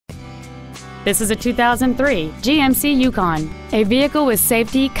This is a 2003 GMC Yukon, a vehicle with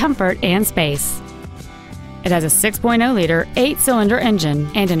safety, comfort, and space. It has a 6.0-liter, 8-cylinder engine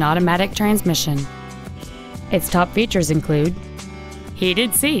and an automatic transmission. Its top features include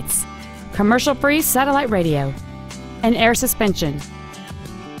heated seats, commercial-free satellite radio, an air suspension,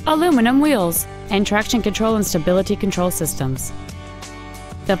 aluminum wheels, and traction control and stability control systems.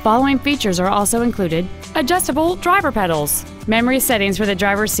 The following features are also included: adjustable driver pedals, memory settings for the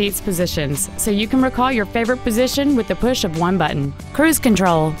driver's seat's positions, so you can recall your favorite position with the push of one button, cruise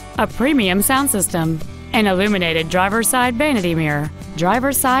control, a premium sound system, an illuminated driver's side vanity mirror,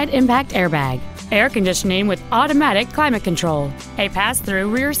 driver's side impact airbag, air conditioning with automatic climate control, a pass-through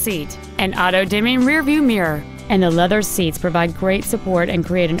rear seat, an auto-dimming rear-view mirror, and the leather seats provide great support and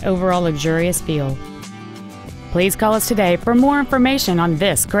create an overall luxurious feel. Please call us today for more information on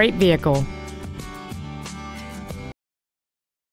this great vehicle.